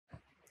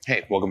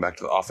Hey, welcome back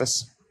to the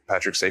office.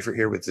 Patrick Safert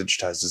here with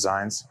Digitized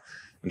Designs.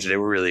 And today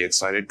we're really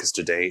excited because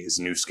today is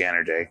new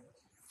scanner day.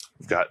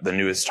 We've got the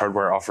newest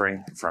hardware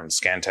offering from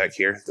Scantech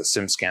here, the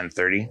SimScan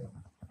 30.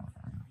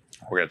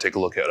 We're going to take a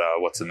look at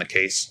what's in the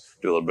case,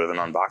 do a little bit of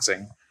an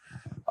unboxing,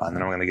 and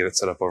then I'm going to get it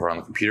set up over on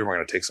the computer. We're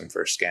going to take some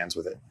first scans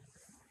with it.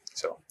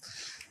 So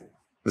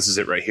this is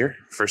it right here.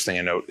 First thing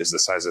to note is the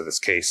size of this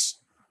case.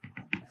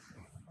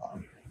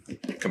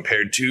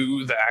 Compared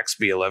to the Axe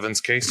B11's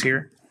case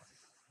here,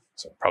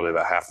 so probably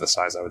about half the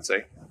size, I would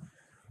say.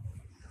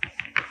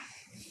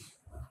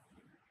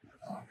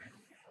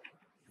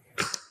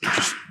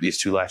 Just these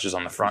two latches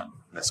on the front.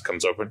 This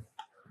comes open.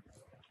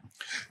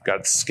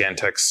 Got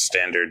Scantech's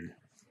standard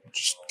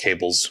just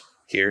cables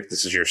here.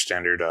 This is your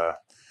standard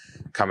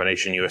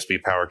combination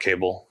USB power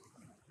cable.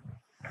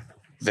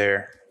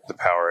 There, the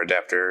power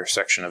adapter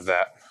section of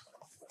that.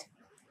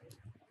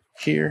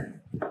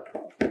 Here.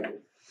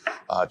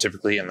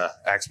 Typically in the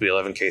Axe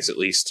B11 case, at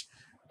least,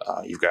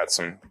 you've got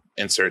some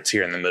inserts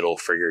here in the middle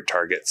for your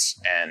targets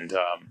and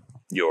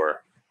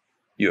your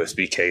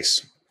USB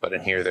case. But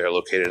in here, they're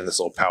located in this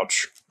little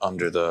pouch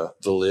under the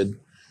lid.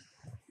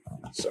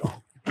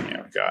 So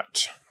yeah, we've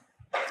got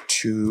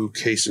two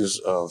cases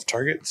of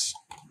targets,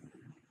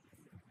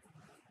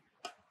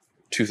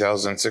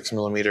 2006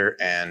 millimeter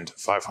and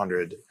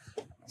 500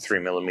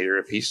 3mm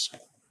a piece.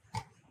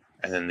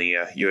 And then the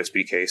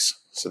USB case.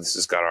 So this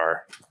has got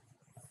our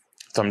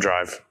thumb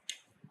drive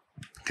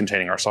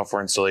containing our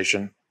software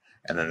installation.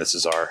 And then this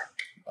is our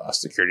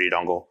security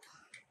dongle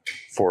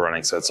for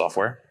running said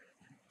software.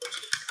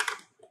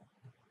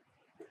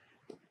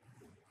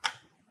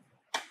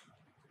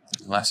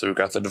 And lastly, we've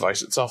got the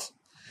device itself.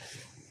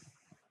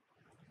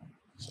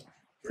 So,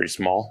 pretty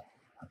small.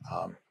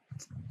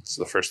 It's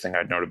the first thing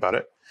I'd note about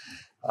it.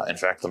 In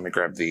fact, let me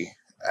grab the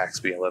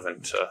Axe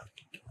B11 to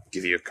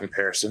give you a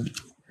comparison.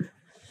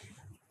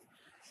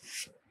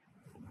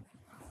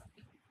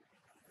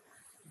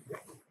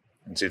 You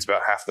can see it's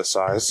about half the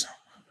size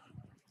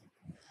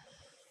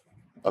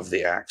of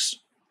the Axe,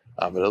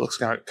 but it looks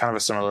kind of a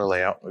similar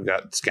layout. We've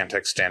got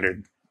Scantech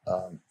standard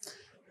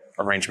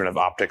arrangement of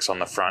optics on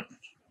the front,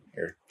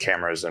 your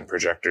cameras and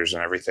projectors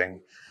and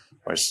everything.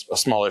 There's a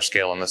smaller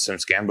scale on the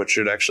SimScan, but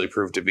should actually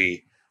prove to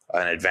be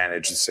an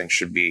advantage. This thing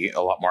should be a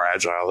lot more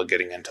agile at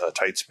getting into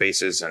tight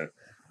spaces and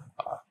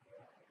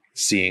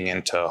seeing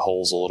into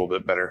holes a little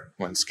bit better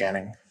when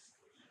scanning.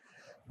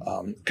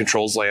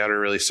 Controls layout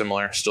are really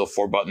similar, still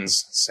 4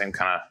 buttons, same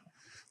kind of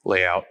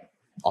layout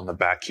on the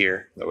back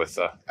here. With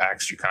the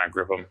Axe, you kind of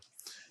grip them,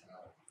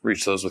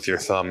 reach those with your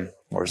thumb,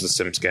 whereas the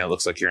SimScan, it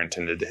looks like you're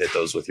intended to hit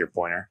those with your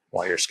pointer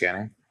while you're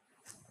scanning.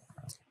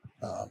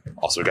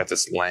 Also got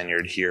this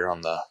lanyard here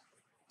on the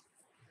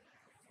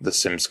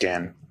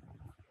SimScan.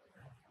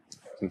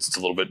 It's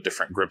a little bit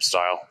different grip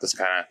style. This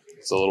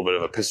it's a little bit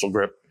of a pistol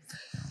grip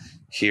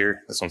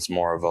here. This one's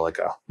more of like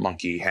a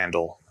monkey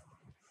handle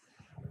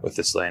with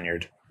this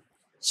lanyard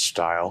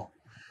style,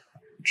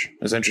 which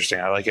is interesting.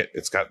 I like it.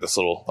 It's got this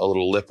a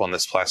little lip on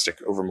this plastic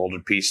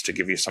overmolded piece to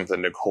give you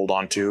something to hold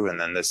on to, and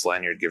then this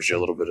lanyard gives you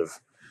a little bit of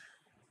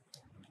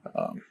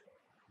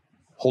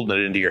holding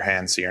it into your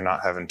hand, so you're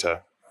not having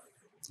to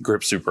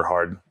grip super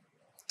hard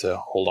to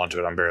hold onto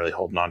it. I'm barely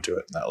holding onto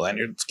it. That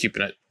lanyard's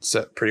keeping it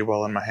set pretty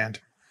well in my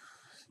hand,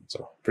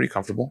 so pretty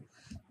comfortable.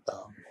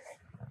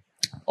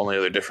 Only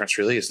other difference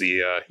really is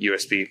the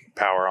USB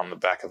power on the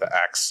back of the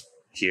Axe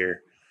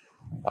here.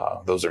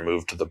 Those are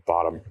moved to the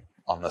bottom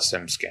on the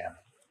SimScan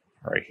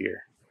right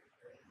here.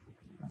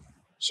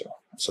 So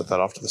set that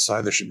off to the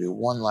side. There should be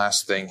one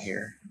last thing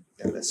here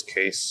in this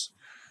case,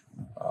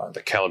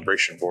 the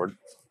calibration board.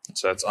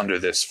 So that's under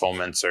this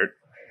foam insert.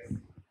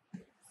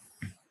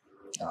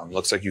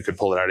 Looks like you could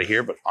pull it out of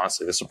here, but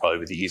honestly, this will probably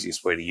be the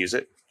easiest way to use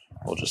it.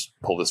 We'll just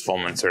pull this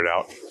foam insert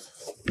out,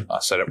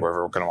 set it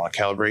wherever we're going to want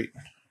to calibrate,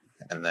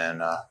 and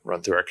then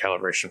run through our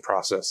calibration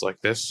process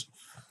like this.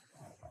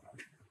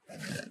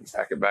 And then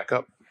pack it back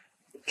up,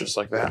 just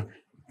like that.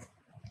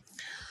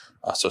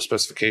 So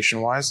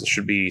specification-wise, this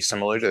should be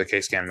similar to the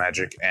K-Scan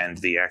Magic and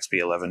the Axe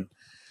B11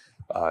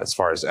 as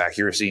far as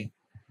accuracy.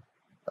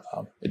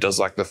 It does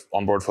lack the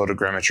onboard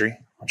photogrammetry,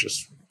 which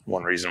is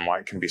one reason why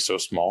it can be so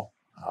small.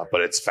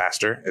 But it's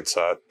faster. It's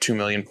 2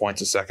 million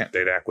points a second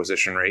data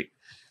acquisition rate,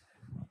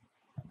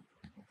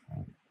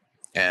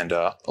 and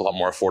a lot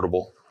more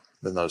affordable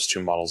than those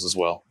two models as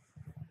well.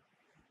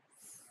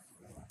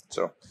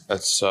 So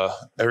that's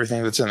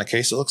everything that's in the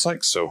case, it looks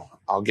like. So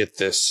I'll get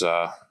this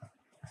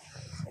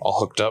all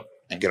hooked up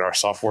and get our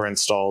software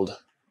installed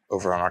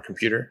over on our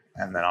computer,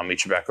 and then I'll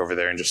meet you back over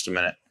there in just a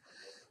minute,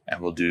 and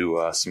we'll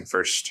do some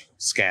first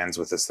scans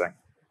with this thing.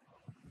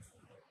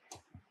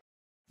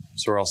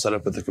 So we're all set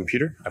up with the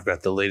computer. I've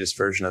got the latest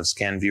version of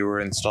Scan Viewer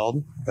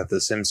installed. Got the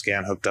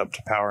SimScan hooked up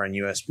to power and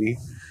USB,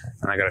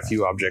 and I got a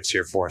few objects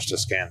here for us to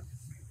scan.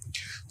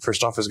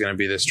 First off is going to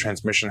be this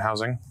transmission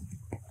housing.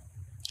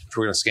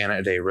 We're going to scan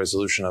it at a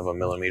resolution of 1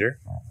 millimeter.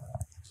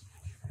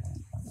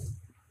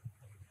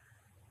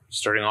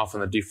 Starting off in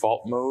the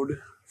default mode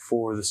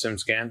for the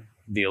SimScan,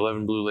 the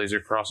 11 blue laser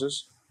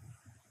crosses.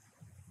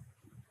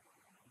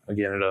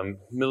 again at a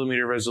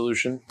millimeter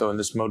resolution, though in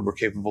this mode we're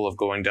capable of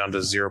going down to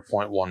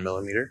 0.1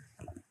 millimeter.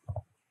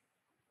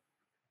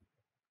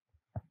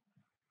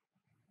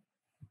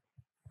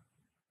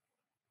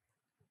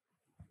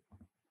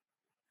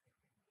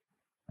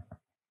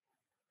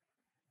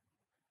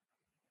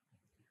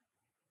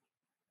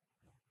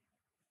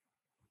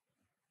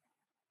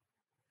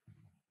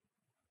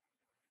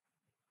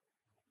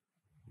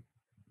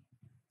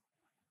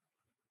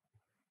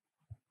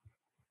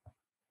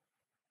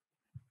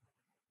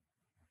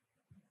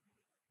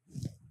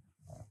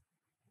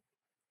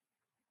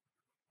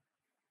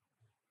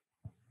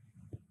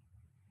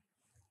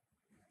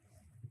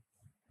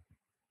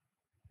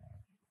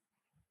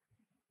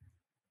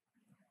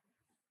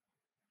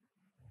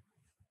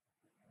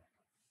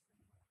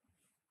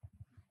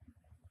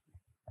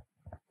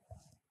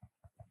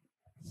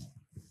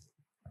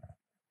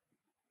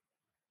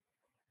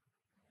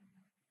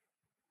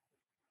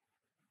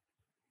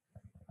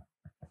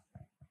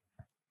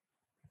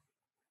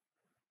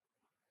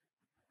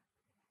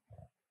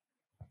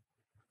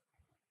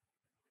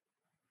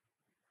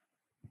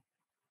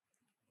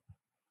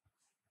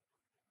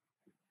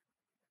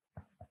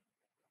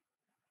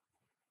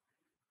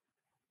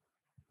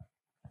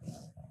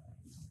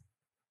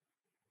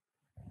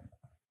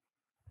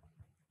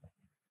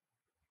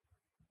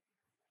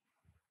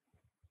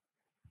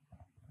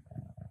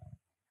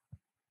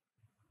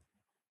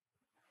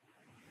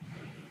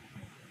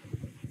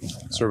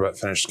 So we're about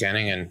finished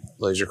scanning in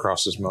laser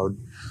crosses mode.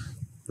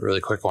 Really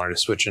quick, I wanted to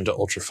switch into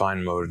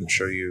ultrafine mode and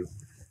show you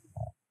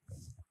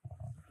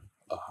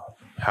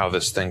how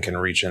this thing can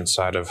reach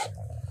inside of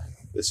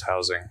this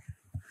housing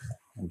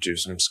and do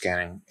some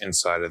scanning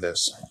inside of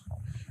this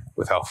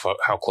with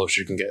how close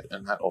you can get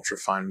in that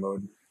ultrafine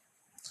mode.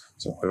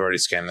 So we've already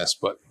scanned this,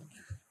 but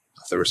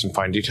if there were some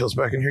fine details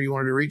back in here you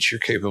wanted to reach, you're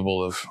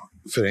capable of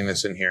fitting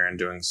this in here and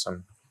doing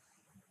some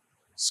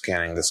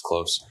scanning this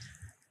close.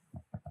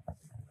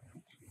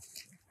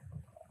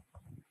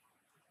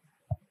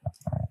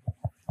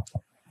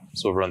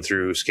 So we'll run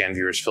through Scan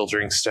Viewer's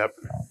filtering step,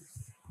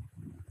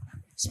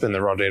 spin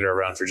the raw data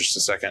around for just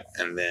a second,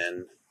 and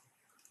then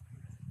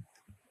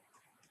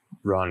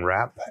run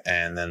wrap,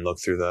 and then look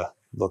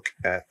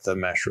at the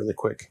mesh really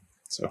quick.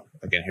 So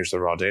again, here's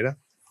the raw data.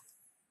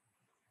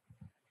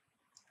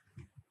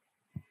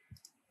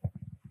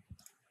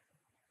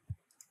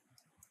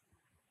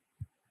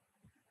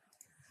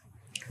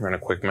 Run a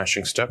quick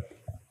meshing step.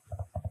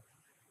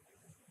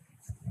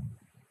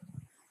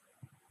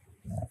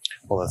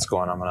 While that's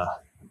going, I'm going to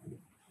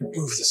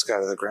move this guy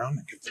to the ground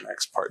and get the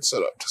next part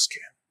set up to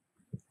scan.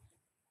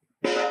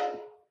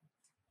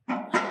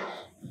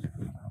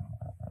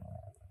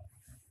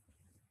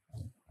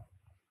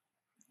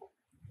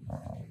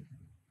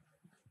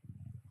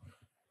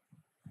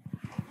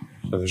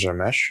 So there's our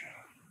mesh.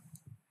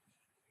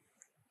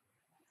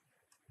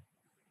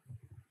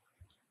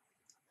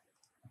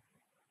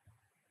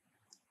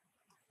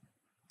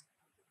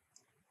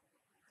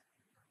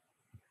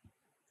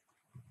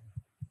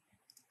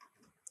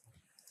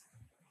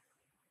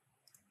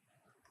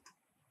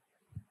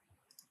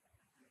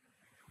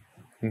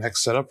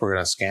 Next setup, we're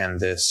going to scan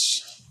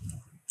this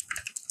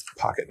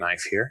pocket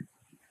knife here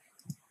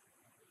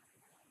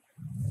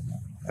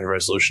at a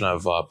resolution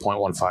of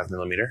 0.15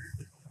 millimeter,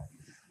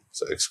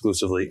 so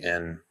exclusively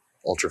in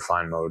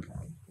ultrafine mode.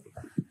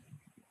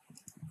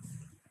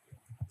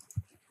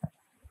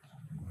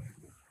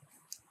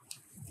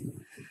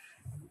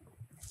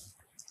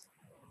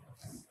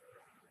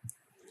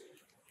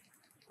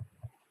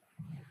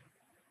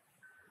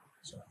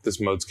 So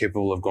this mode's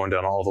capable of going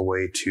down all the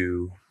way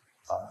to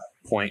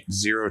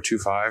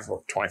 0.025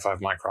 or 25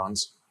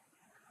 microns,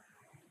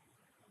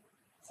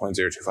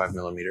 0.025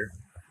 millimeter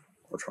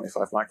or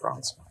 25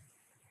 microns.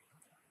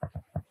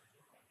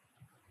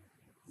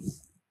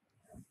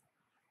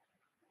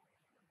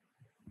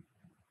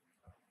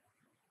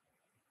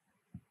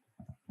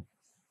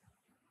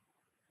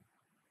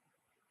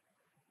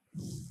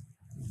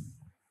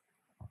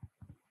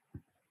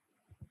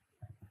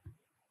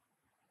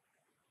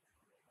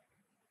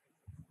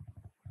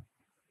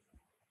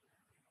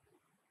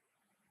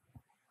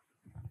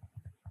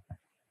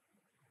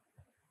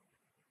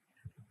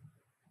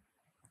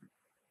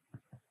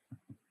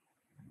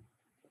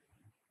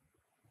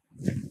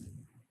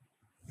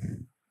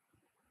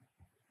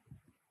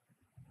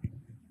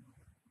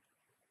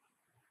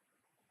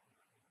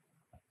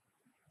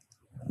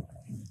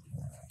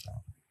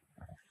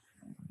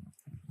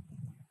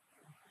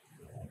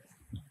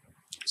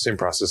 Same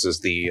process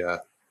as the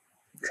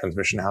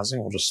transmission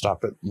housing. We'll just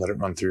stop it, let it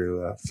run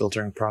through a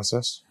filtering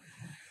process.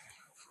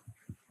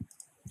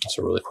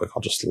 So really quick,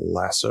 I'll just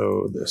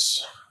lasso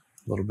this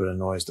little bit of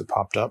noise that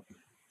popped up.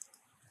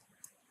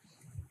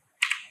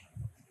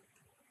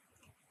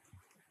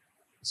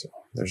 So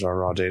there's our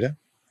raw data.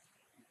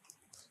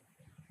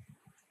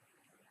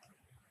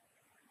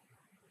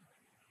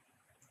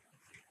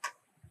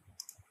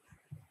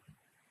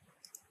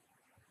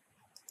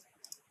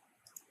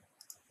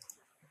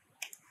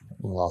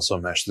 We'll also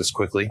mesh this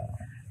quickly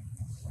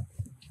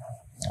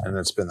and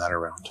then spin that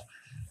around.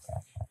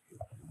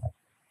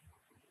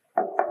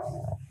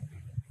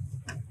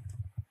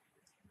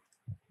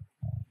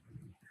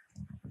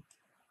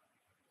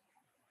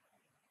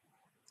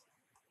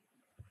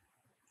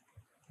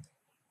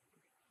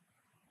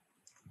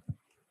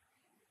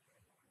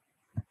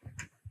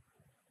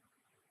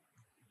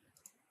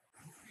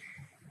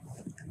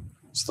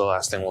 So the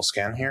last thing we'll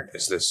scan here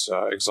is this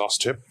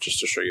exhaust tip, just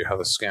to show you how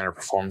the scanner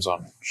performs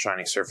on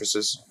shiny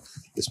surfaces.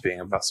 This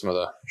being about some of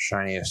the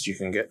shiniest you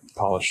can get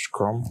polished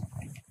chrome.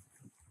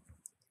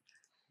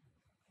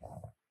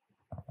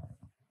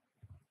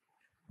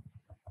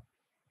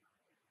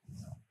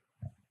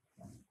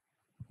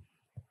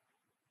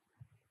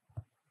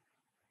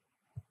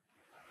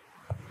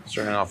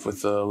 Starting off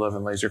with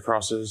 11 laser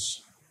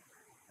crosses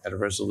at a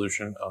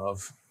resolution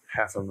of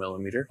 0.5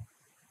 millimeter.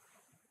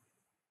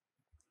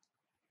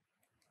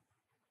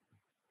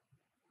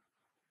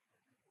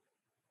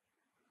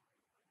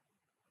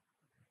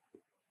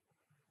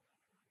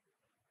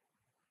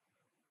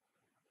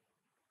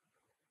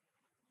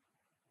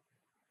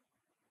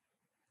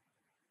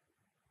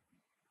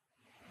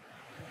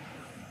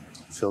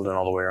 Filled in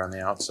all the way around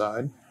the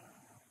outside.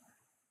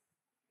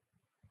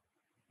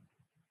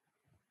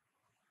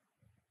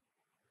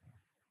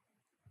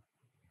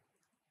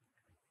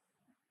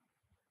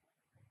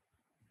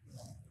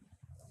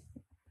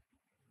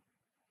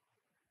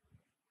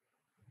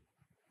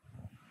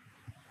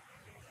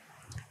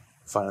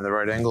 Finding the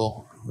right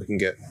angle, we can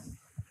get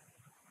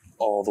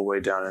all the way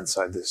down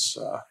inside this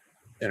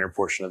inner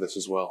portion of this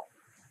as well.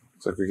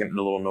 Looks like we're getting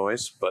a little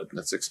noise, but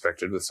that's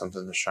expected with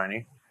something that's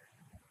shiny.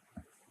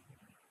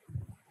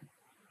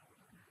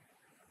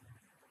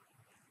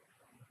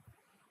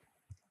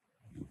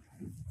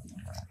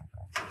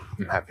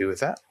 I'm happy with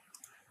that.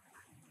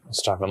 I'll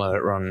stop and let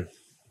it run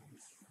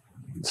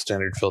the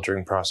standard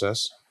filtering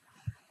process.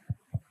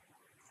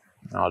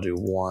 And I'll do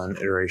one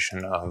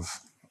iteration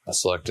of a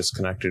select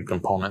disconnected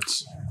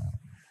components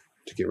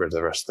to get rid of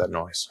the rest of that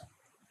noise.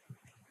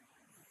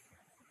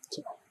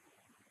 So,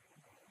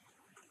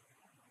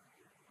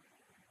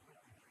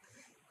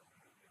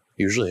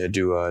 usually I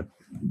do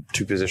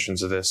 2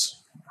 positions of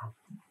this.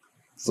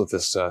 Flip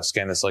this,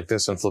 scan this like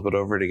this and flip it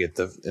over to get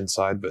the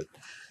inside, but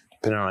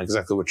depending on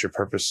exactly what your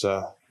purpose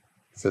for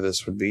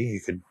this would be, you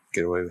could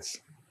get away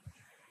with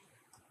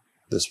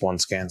this one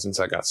scan since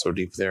I got so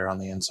deep there on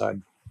the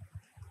inside.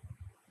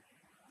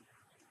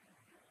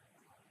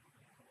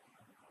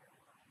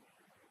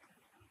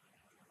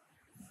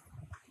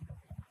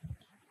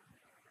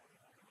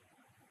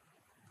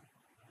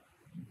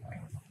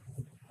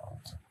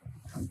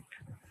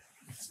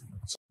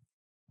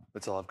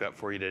 That's all I've got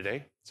for you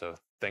today. So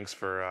thanks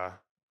for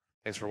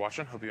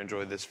watching. Hope you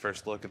enjoyed this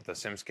first look at the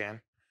SimScan.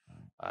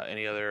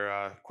 Any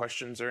other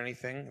questions or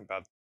anything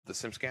about the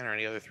SimScan or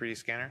any other 3D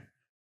scanner?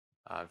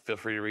 Feel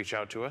free to reach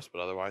out to us.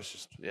 But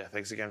otherwise,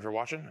 thanks again for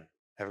watching.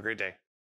 Have a great day.